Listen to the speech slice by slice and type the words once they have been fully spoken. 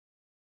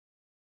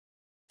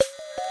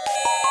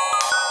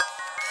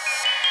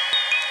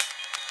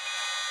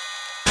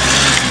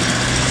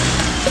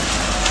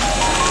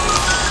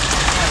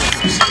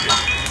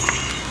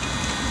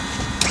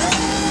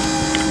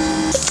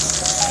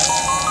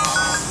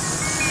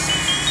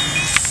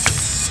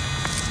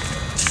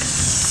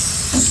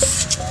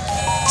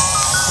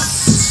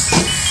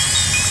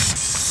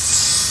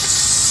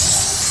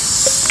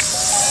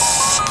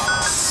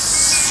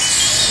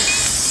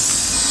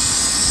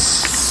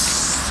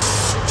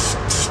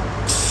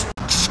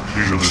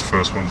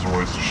first one's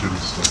always the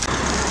shittest.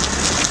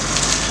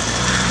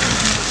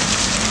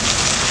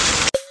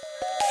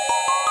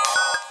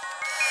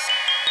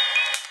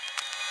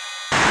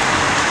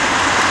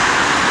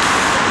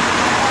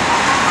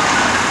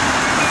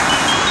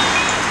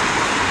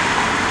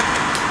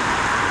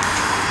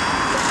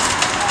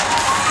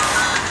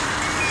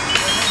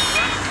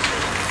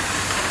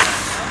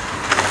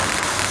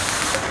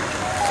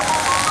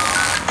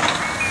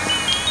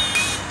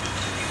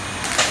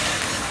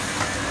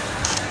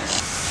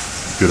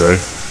 G'day,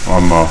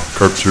 I'm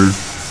Cope 2,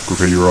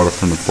 graffiti writer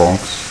from the Bronx.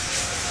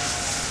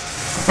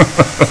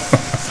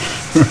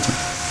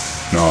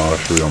 No,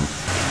 actually I'm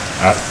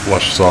at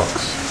Lush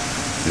Sucks,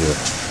 yeah.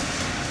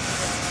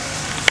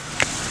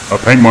 I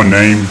paint my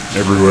name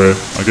everywhere,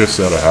 I guess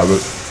out of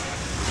habit.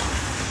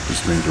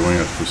 Just been doing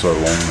it for so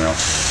long now.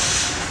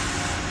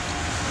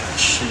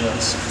 Shit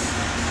ass.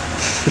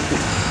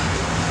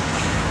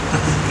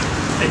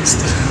 Thanks.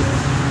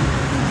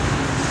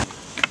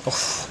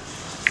 Oh.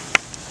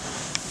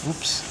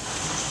 Oops.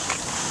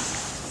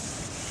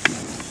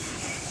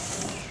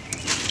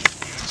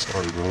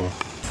 Sorry, brother.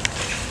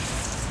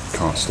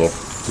 Can't stop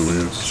doing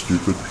it, it's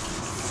stupid.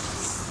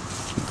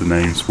 The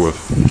name's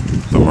worth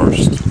the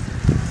most.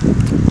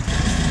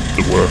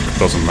 The work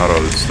doesn't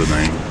matter, it's the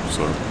name,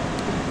 so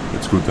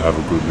it's good to have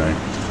a good name.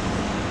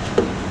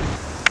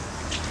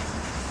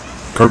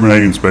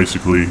 Copenhagen's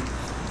basically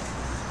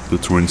the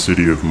twin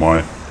city of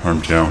my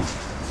hometown,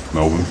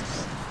 Melbourne.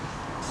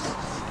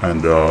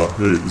 And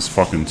there's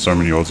fucking so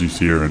many Aussies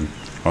here, and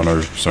I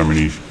know so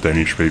many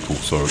Danish people,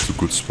 so it's a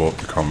good spot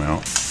to come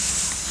out.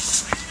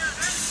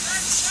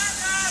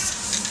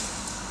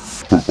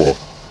 Football.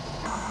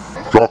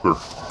 Soccer.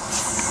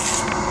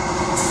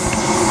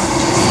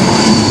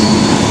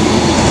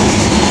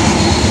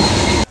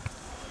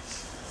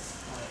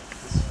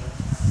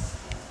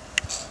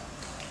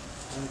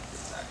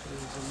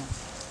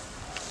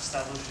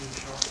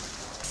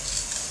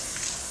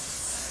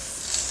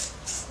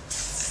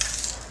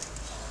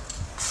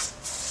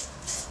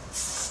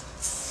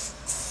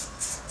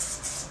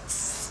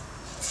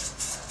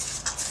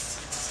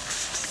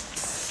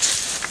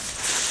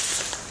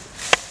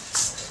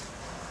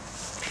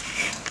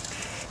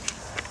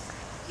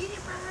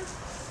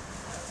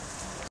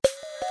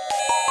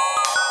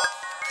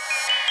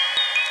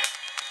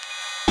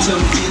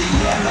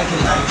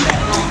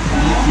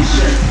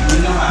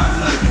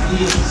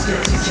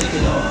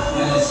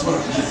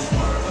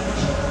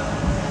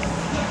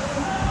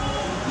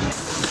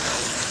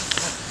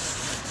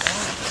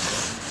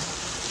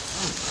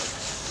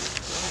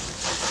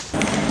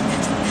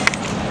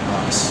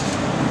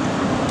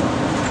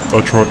 I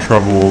try to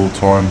travel all the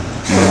time,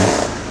 you know.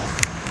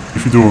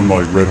 If you're doing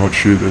like red hot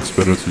shit, it's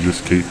better to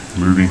just keep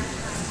moving.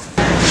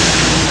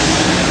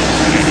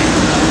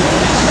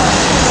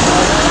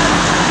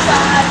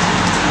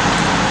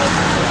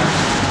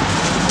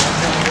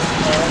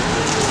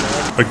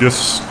 I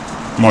guess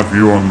my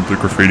view on the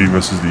graffiti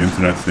versus the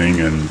internet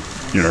thing, and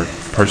you know,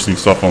 posting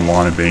stuff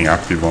online and being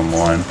active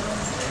online,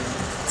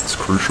 it's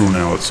crucial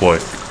now. It's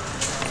like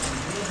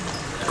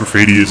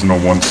graffiti isn't a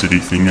one city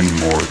thing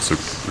anymore, it's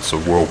a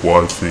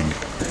worldwide thing.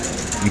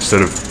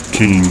 Instead of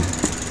keying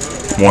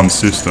one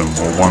system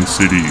or one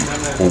city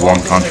or one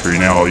country,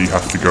 now you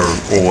have to go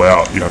all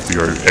out. You have to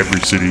go every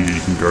city you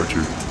can go to.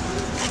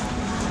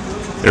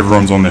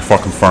 Everyone's on their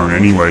fucking phone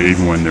anyway,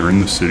 even when they're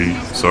in the city,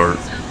 so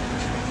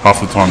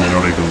half the time they're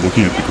not even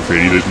looking at the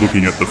graffiti, they're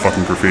looking at the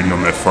fucking graffiti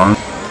on their phone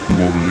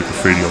more than the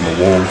graffiti on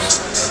the walls.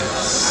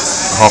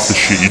 Half the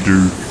shit you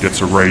do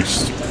gets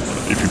erased.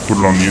 If you put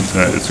it on the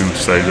internet, it's going to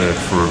stay there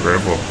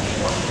forever.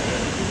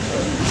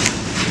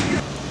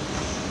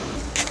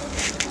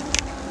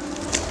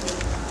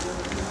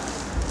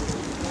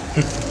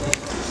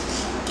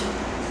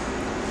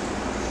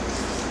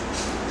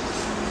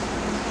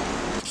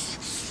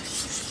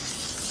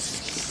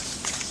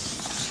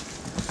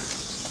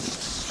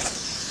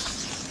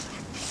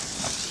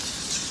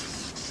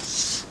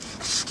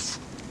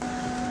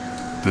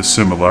 There's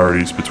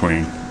similarities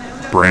between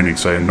branding,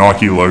 say a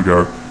Nike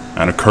logo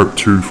and a Cope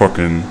 2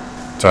 fucking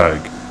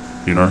tag,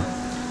 you know?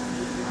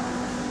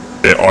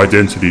 Their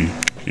identity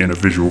in a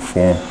visual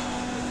form.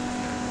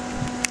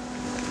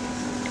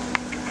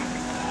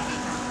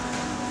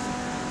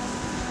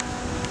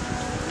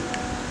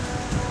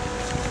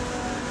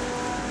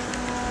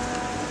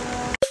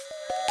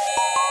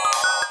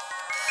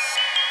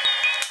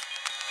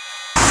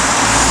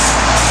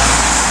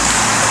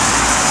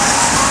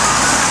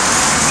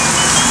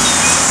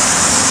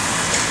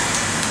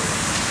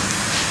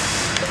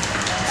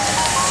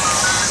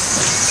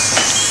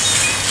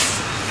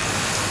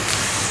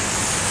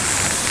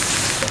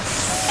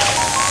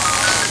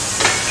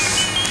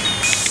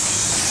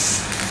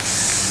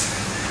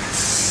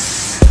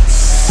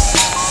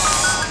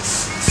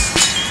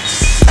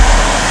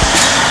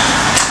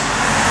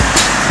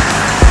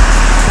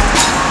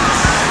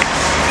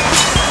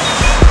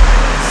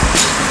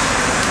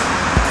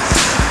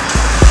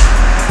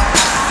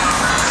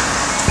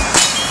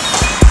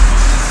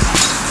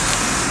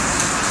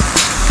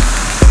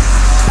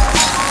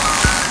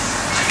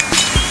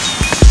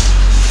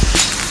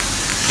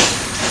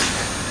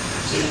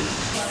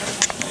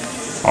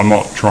 I'm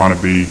not trying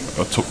to be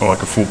like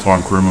a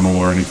full-time criminal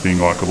or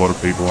anything like a lot of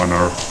people I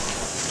know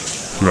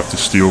who have to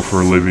steal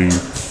for a living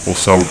or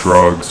sell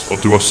drugs or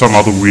do some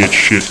other weird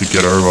shit to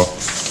get over.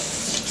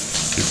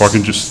 If I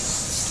can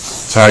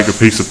just tag a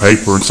piece of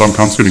paper and some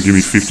cunt's going to give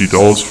me $50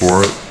 for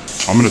it,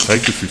 I'm going to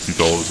take the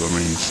 $50. I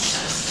mean,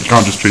 you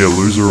can't just be a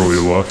loser all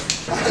your life.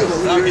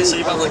 Jeg kan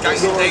sige, hvad gang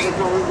i dag.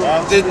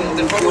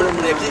 Den foregående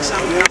på det, jeg gik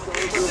sammen med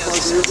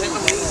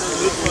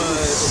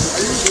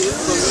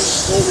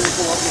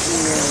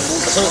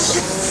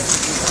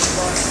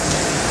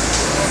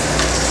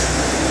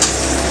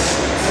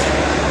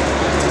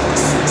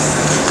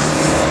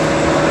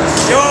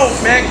Yo,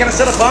 man, can I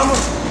set a bomber?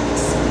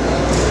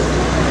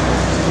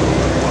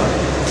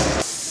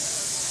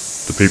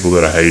 The people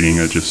that are hating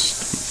are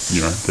just,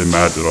 you know, they're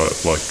mad that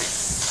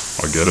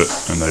I get it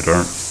and they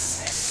don't.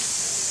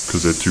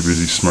 Because they're too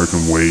busy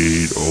smoking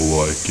weed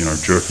or like, you know,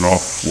 jerking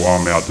off while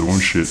I'm out doing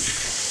shit.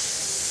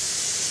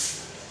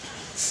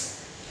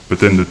 But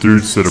then the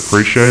dudes that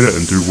appreciate it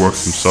and do work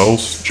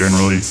themselves,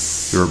 generally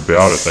they're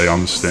about it, they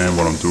understand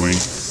what I'm doing.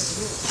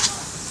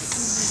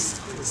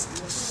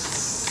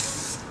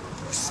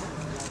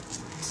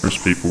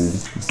 Most people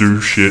do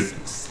shit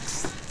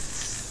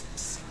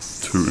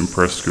to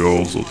impress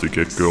girls or to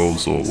get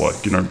girls or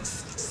like, you know,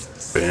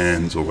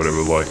 bands or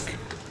whatever, like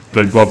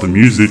they love the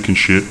music and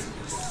shit,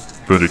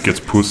 but it gets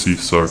pussy,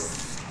 so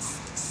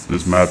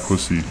there's mad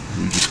pussy,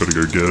 you just gotta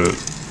go get it.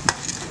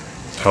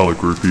 Hella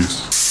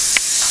groupies.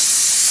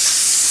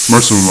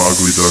 Most of them are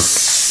ugly though,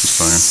 just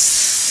saying.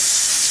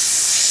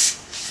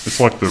 It's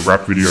like the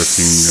rap video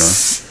thing, you know.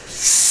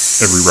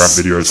 Every rap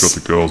video's got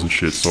the girls and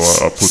shit, so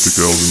I put the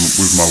girls in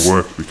with my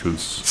work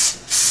because,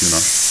 you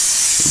know,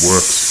 it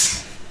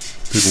works.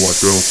 People like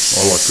girls,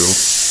 I like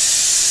girls.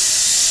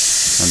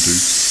 And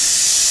dudes.